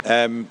 Yeah.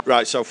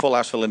 Right. So full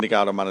house for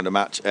Lindegaard on man of the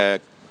match.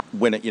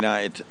 Win at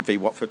United v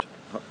Watford.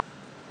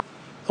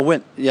 A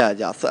win. Yeah.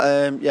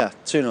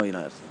 2-0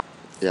 United.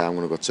 Yeah, I'm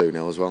going to go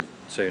 2-0 as well.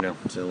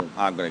 2-0.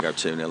 I'm going to go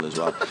 2-0 as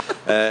well.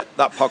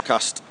 That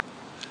podcast,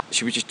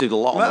 should we just do the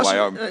lot on the way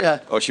home? Yeah.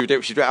 Or should we do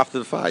it after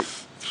the fight?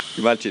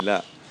 Imagine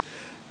that.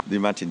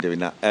 Imagine doing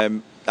that.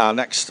 Our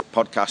next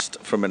podcast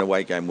from an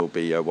away game will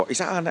be what is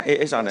that?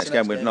 It is our next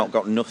game. We've not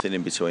got nothing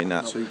in between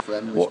that. 2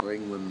 friendlies for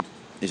England.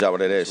 Is that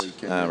what it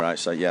is? Right.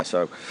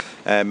 So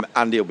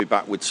Andy will be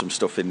back with some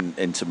stuff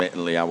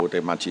intermittently, I would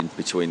imagine,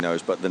 between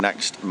those. But the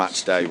next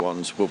match day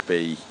ones will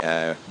be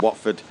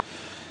Watford.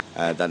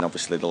 Then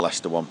obviously the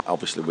Leicester one.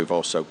 Obviously we've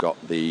also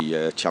got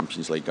the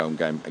Champions League home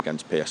game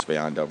against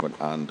PSV Eindhoven,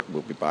 and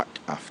we'll be back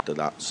after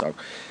that. So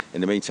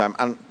in the meantime,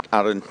 and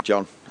Aaron,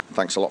 John,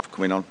 thanks a lot for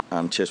coming on,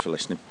 and cheers for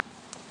listening.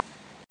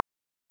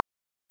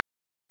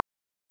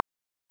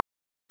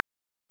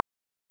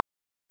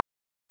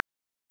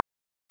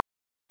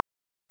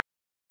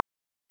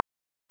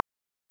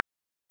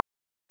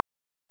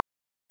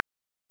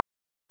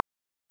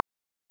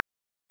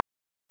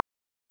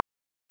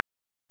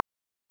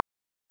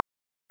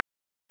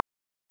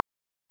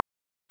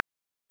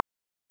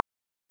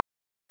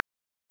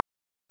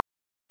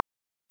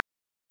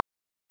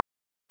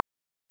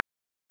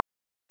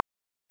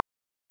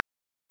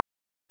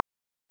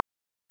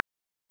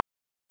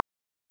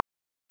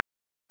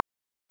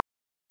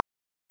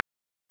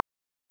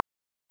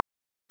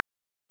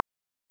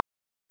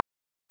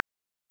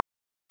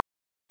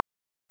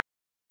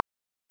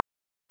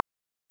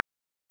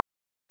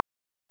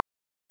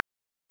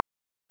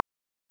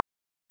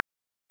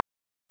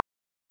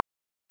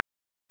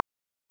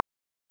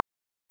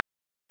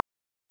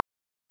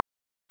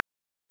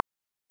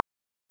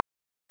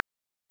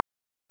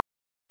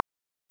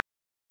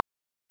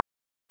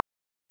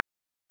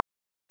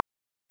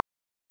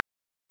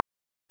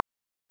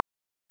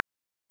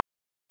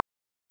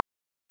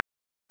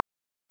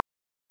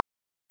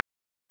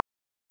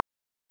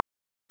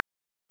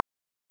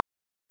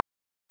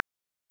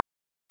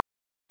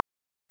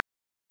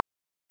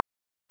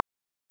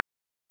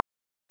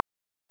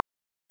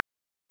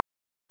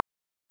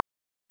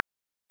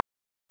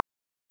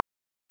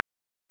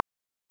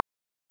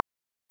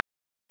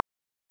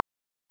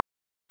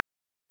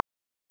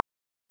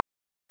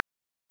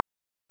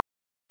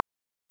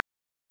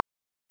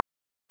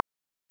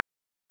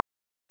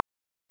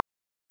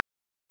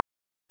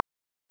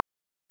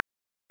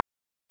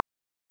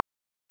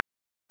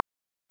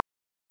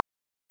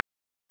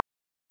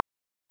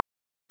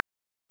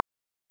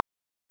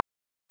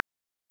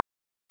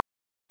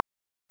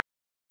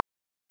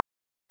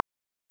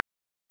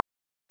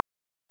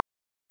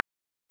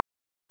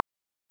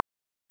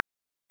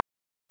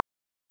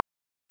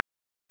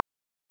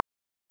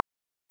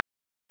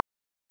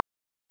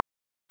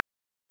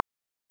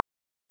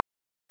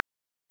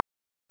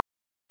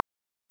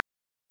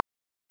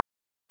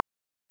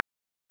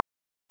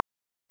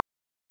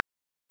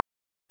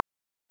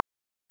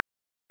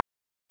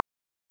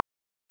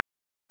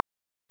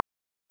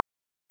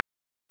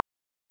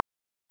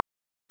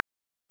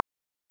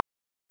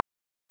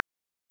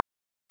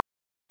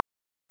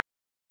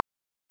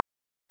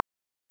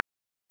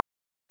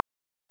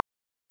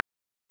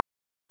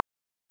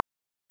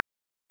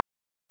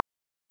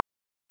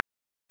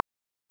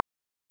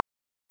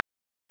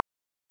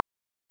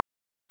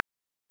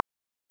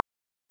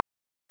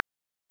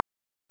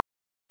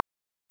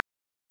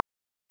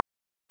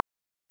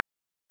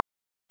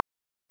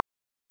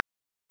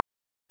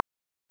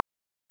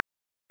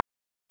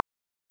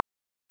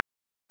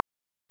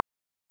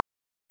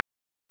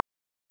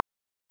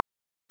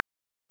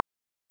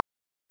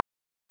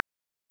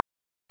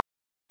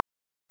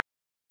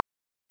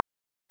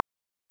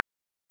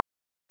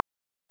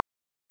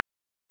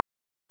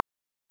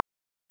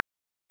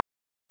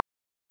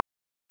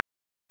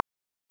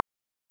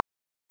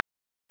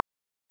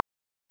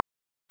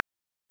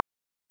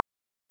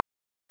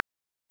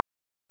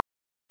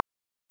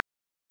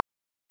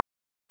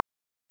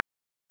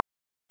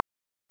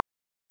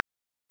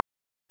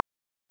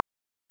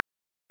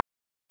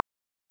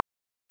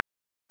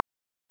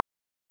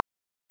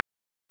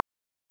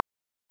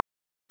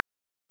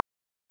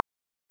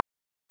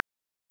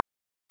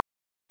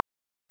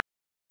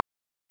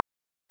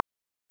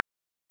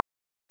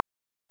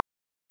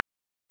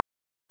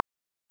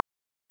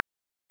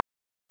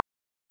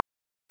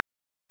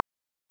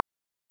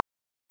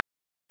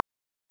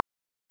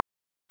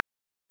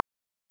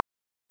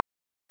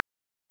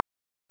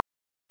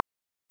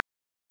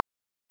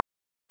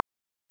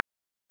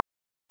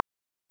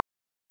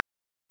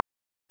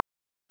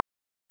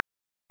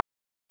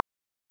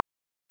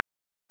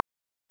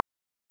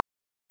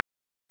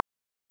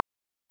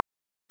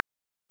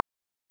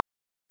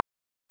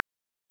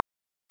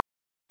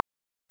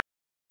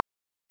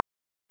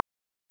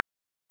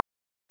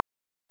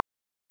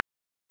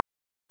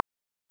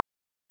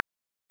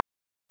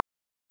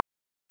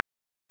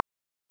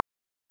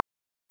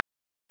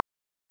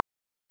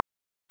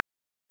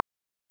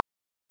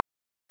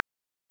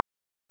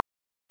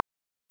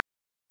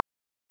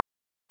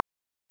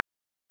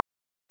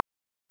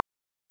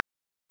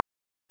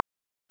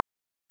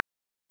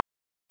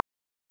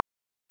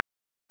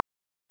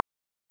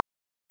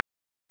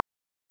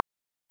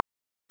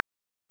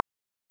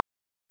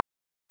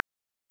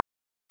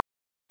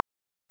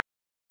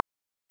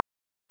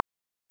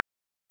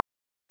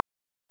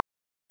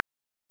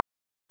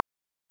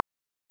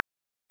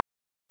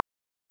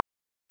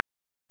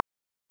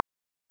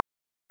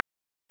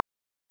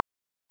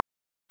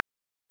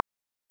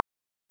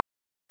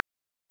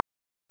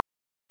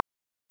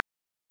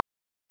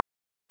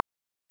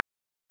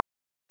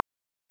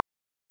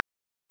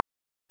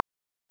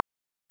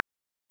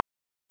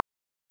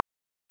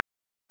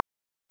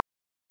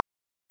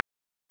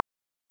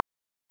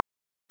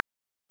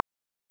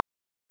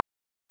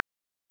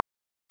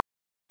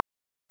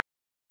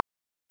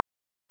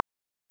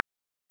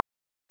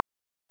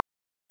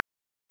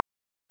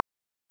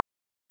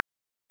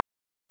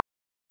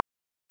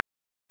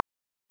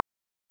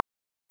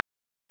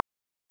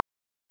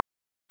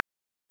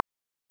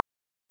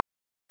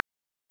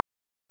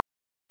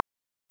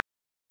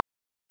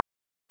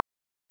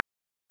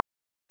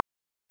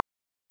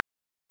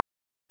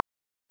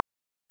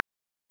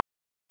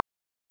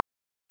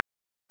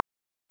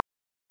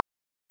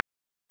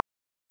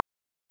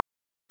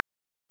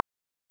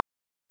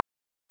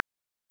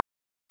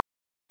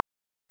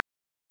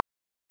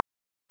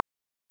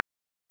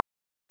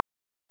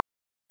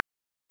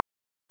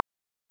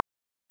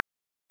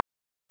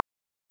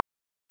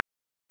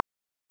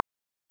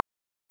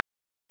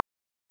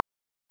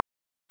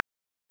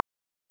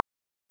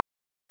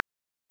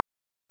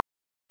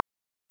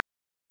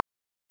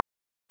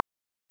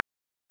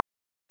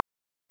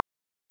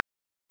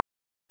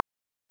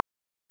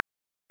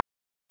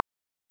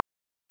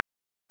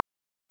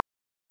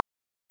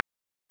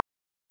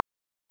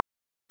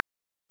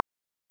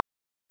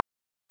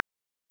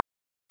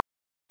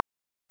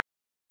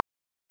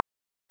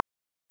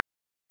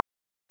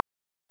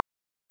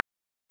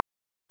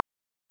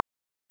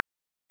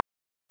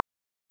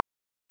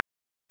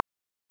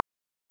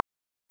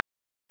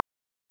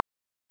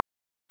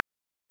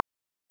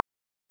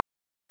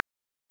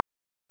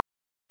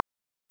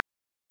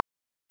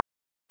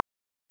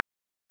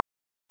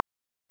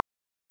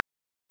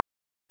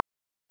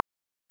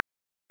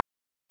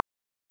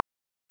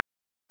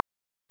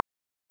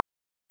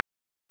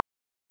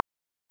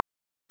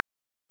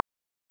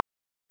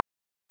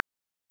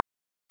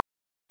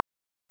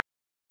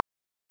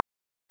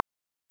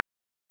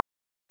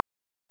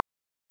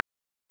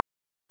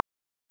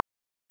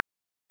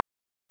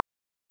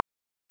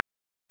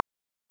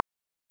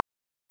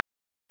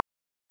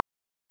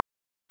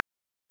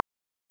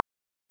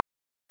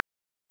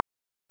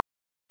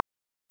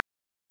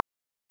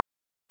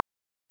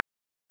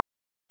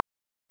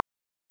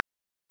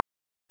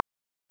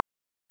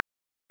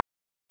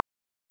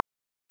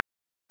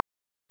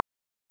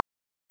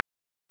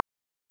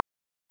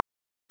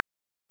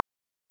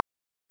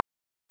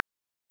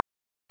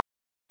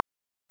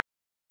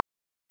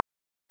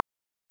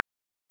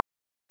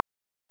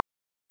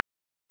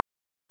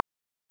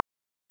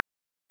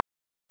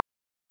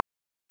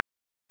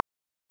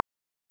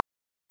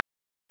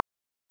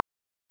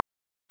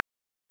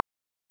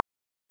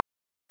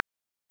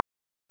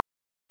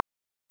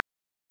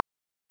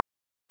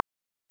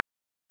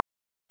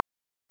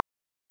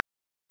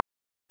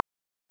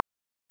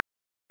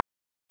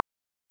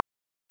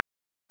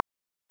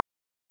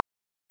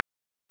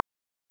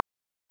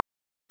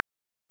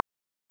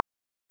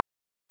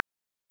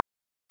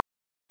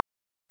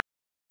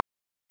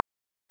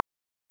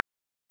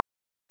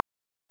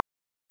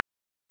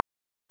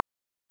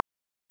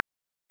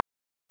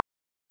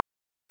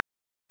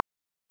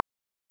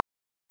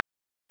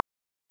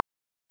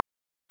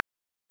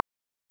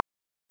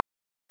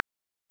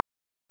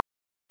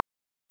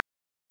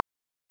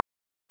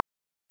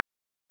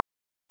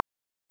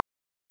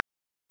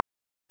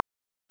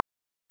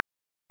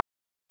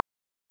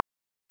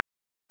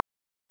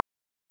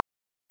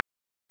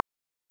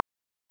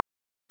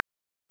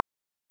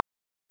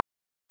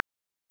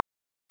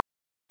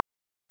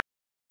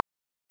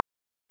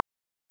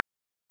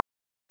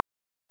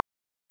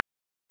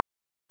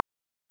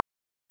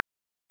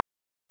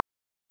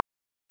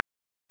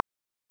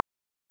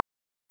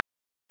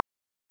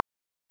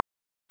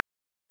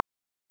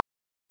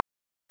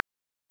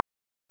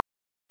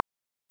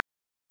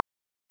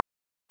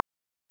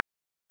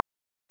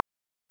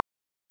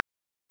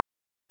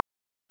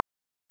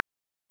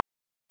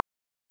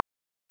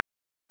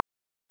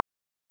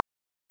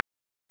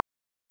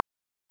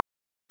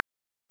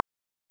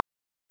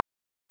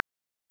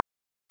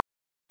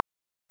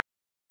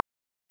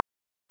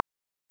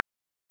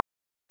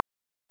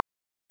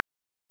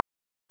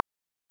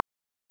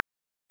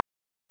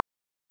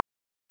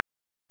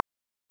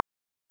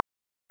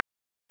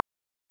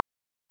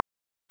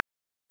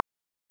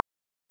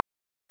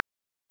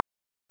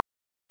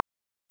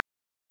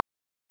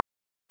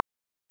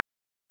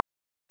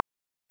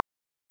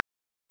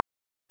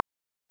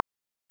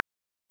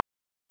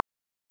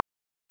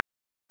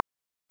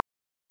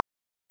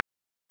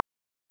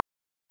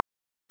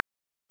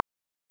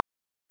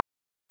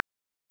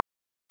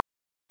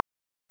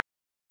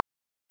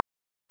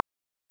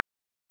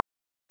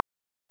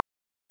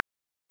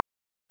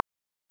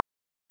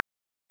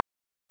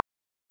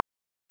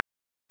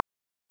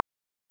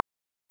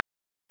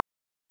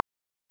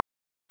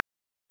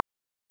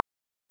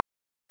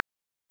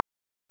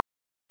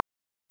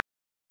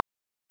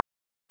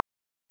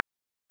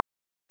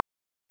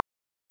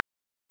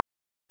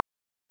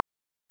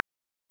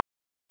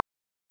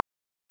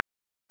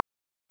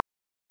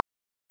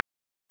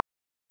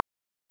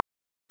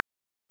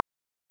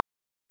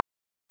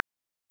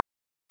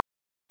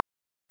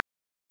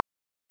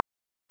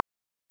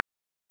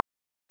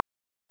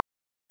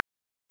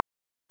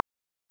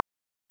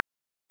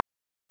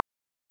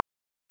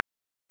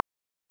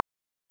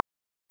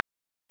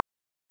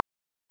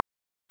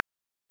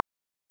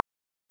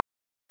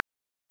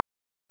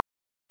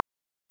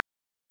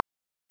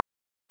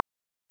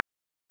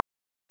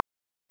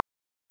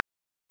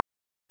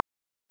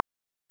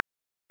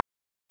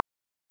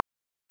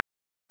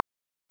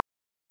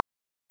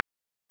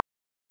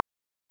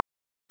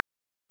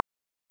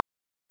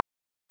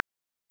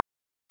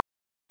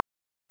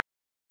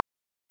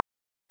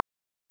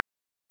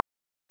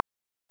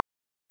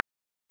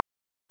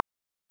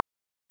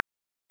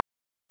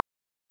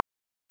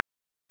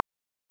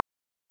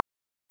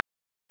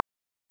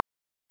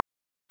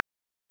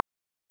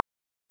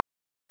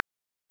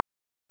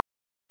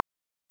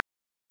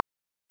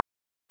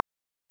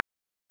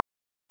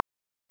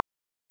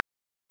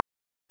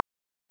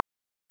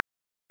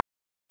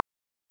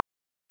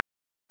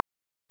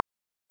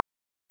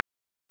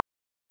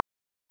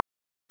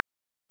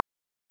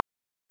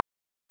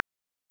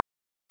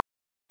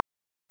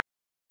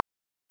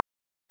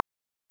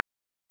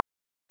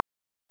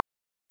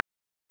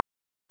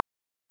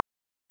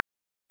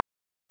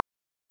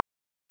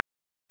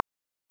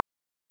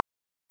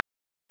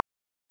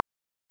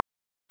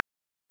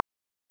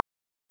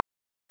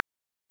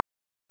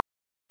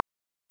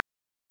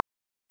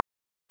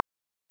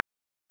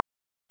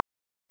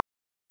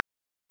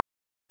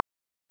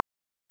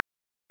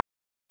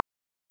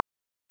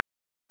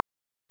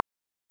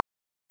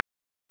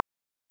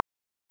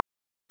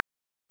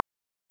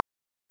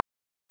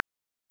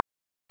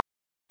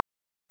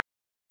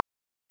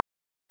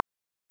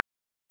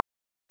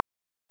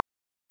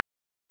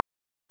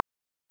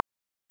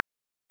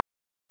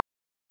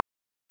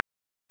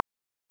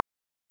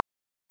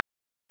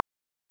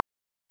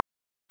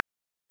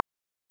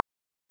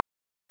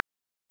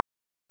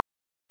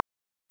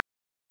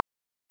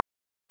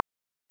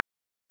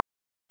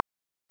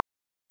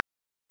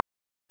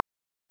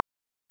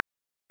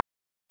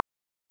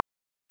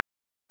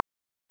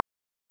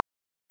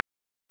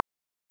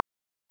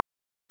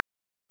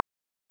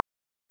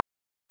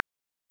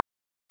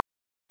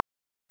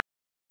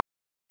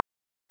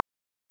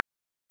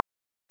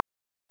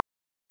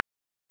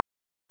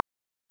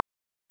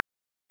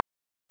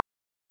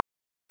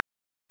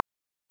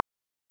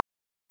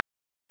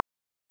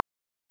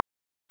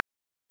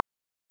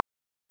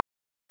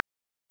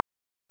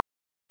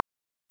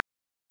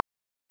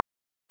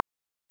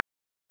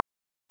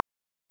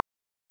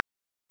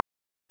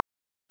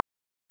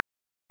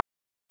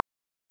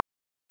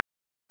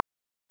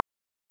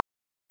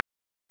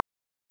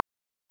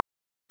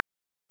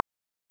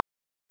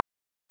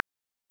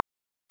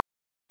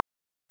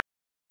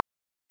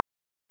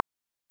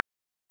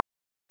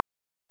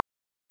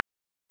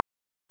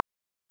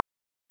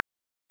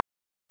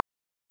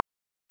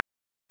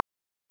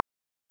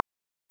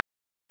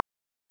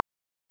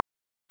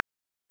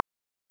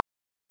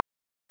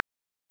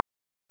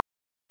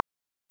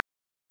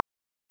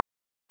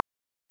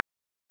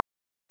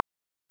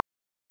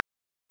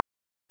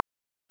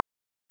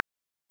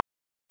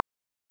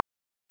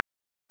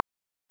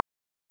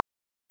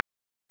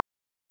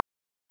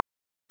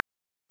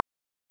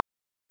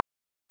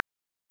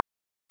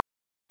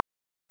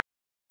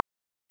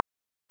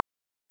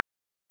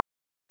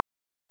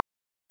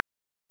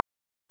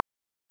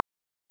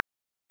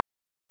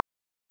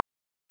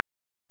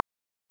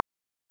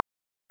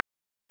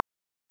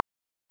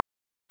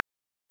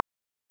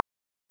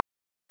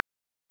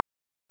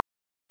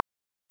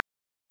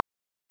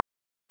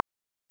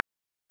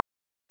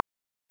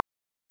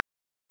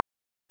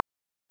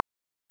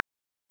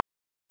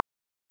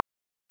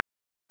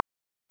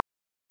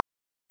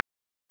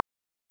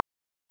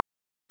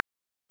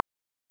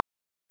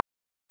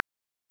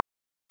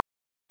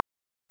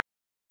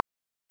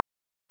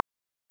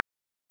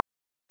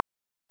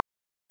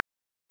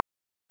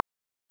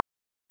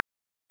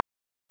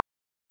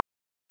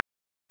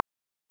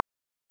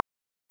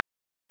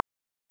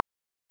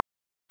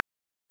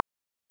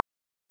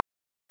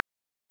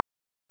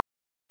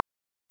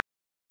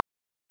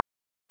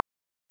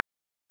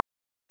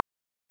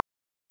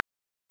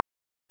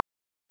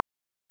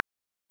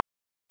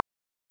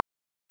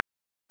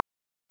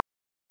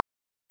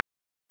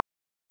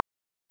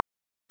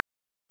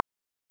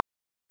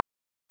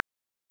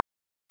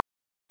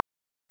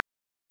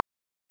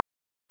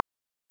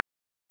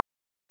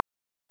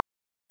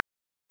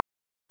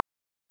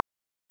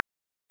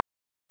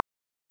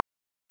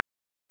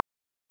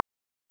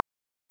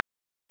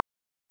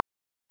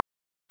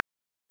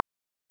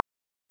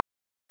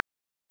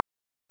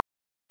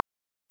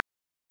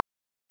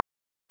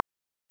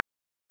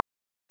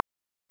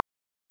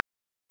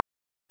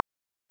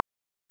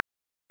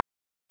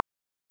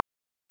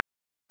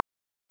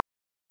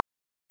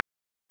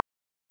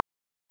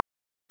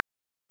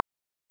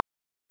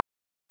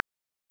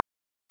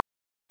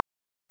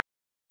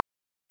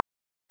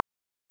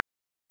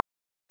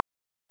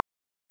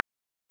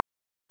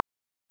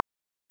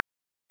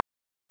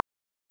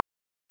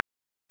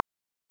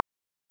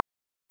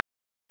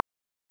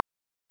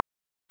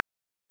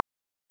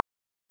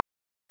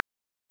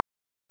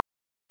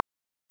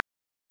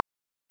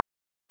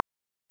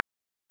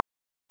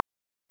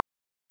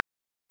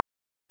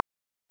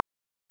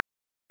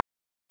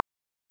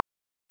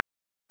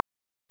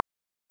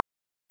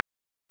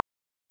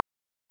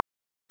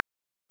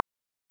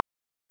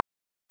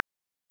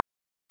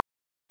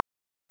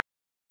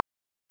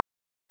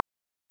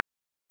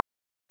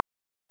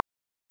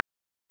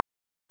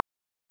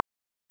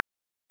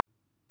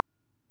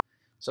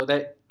 So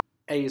that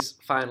is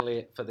finally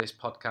it for this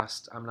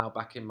podcast. I'm now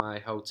back in my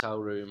hotel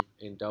room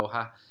in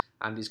Doha.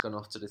 Andy's gone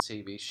off to the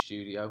TV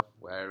studio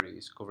where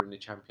he's covering the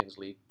Champions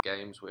League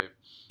games with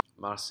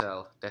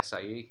Marcel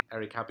Desailly.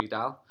 Eric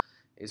Abidal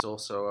is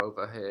also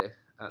over here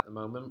at the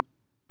moment.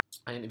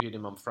 I interviewed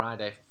him on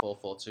Friday for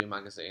 442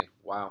 magazine.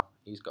 Wow,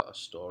 he's got a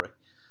story.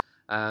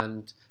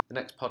 And the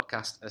next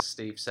podcast, as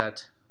Steve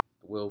said,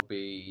 will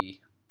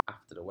be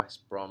after the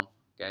West Brom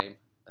game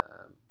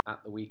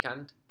at the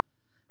weekend.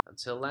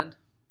 Until then,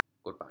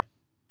 goodbye.